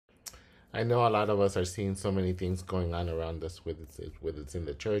I know a lot of us are seeing so many things going on around us, whether it's in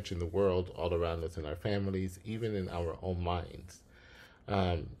the church, in the world, all around us, in our families, even in our own minds.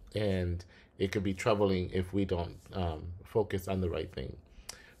 And it could be troubling if we don't focus on the right thing.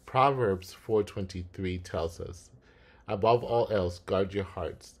 Proverbs 4:23 tells us, "Above all else, guard your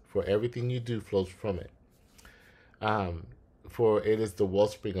hearts, for everything you do flows from it. Um, for it is the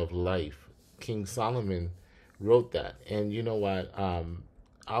wellspring of life." King Solomon wrote that. And you know what?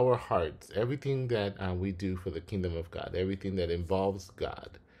 Our hearts, everything that we do for the kingdom of God, everything that involves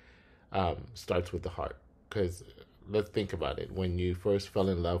God, starts with the heart. Because let's think about it. When you first fell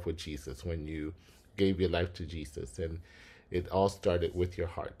in love with Jesus, when you gave your life to Jesus, and it all started with your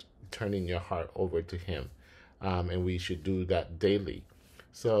heart, turning your heart over to Him. And we should do that daily.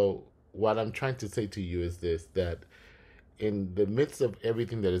 So, what I'm trying to say to you is this, that in the midst of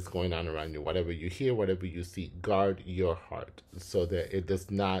everything that is going on around you, whatever you hear, whatever you see, guard your heart so that it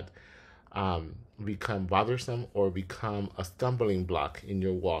does not become bothersome or become a stumbling block in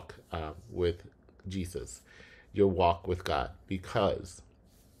your walk with Jesus, your walk with God, because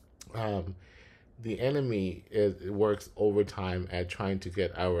um, the enemy works overtime at trying to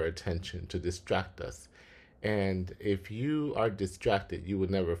get our attention, to distract us. And if you are distracted, you will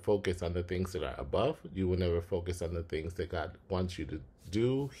never focus on the things that are above. You will never focus on the things that God wants you to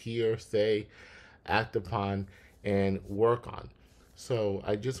do, hear, say, act upon, and work on. So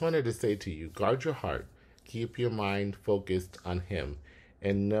I just wanted to say to you, guard your heart, keep your mind focused on Him,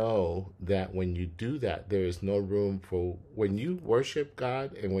 and know that when you do that, there is no room for, when you worship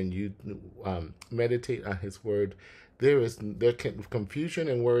God and when you meditate on His word, confusion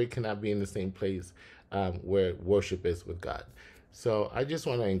and worry cannot be in the same place where worship is with God. So I just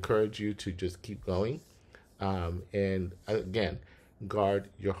want to encourage you to just keep going. And again, guard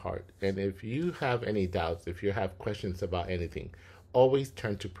your heart. And if you have any doubts, if you have questions about anything, always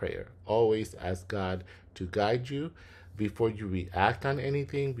turn to prayer. Always ask God to guide you. Before you react on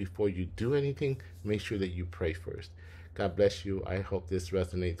anything, before you do anything, make sure that you pray first. God bless you. I hope this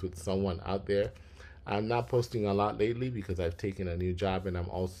resonates with someone out there. I'm not posting a lot lately because I've taken a new job, and I'm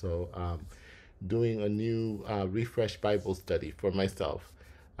also doing a new refresh Bible study for myself.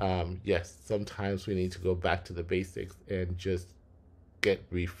 Yes, sometimes we need to go back to the basics and just get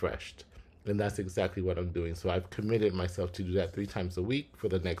refreshed. And that's exactly what I'm doing. So I've committed myself to do that 3 times a week for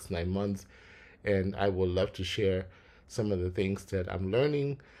the next 9 months. And I would love to share some of the things that I'm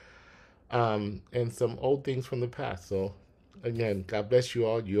learning, and some old things from the past. So, again, God bless you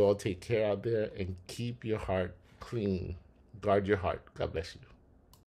all. You all take care out there and keep your heart clean. Guard your heart. God bless you.